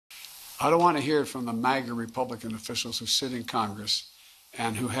I don't want to hear it from the MAGA Republican officials who sit in Congress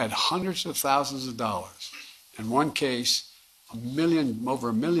and who had hundreds of thousands of dollars. In one case, over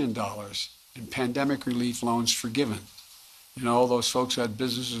 $1 million in pandemic relief loans forgiven. You know, all those folks who had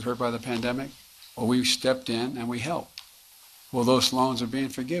businesses hurt by the pandemic? Well, we stepped in and we helped. Well, those loans are being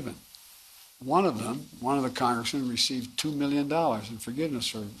forgiven. One of the congressmen received $2 million in forgiveness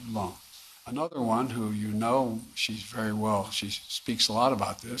for a loan. Another one, who you know, she speaks a lot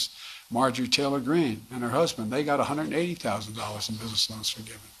about this, Marjorie Taylor Greene and her husband, they got $180,000 in business loans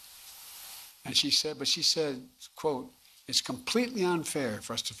forgiven. And she said, quote, "It's completely unfair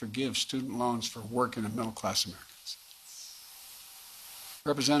for us to forgive student loans for working and middle-class Americans."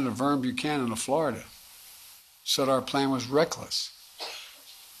 Representative Vern Buchanan of Florida said our plan was reckless.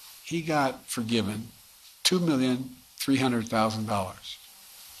 He got forgiven $2,300,000.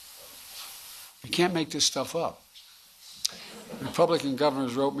 You can't make this stuff up. Republican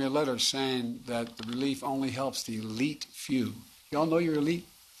governors wrote me a letter saying that the relief only helps the elite few. You all know you're elite?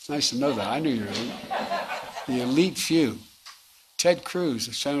 It's nice to know that. I knew you were elite. The elite few. Ted Cruz,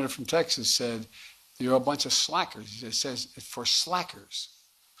 a senator from Texas, said you're a bunch of slackers. It says it's for slackers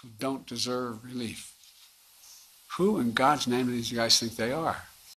who don't deserve relief. Who in God's name do these guys think they are?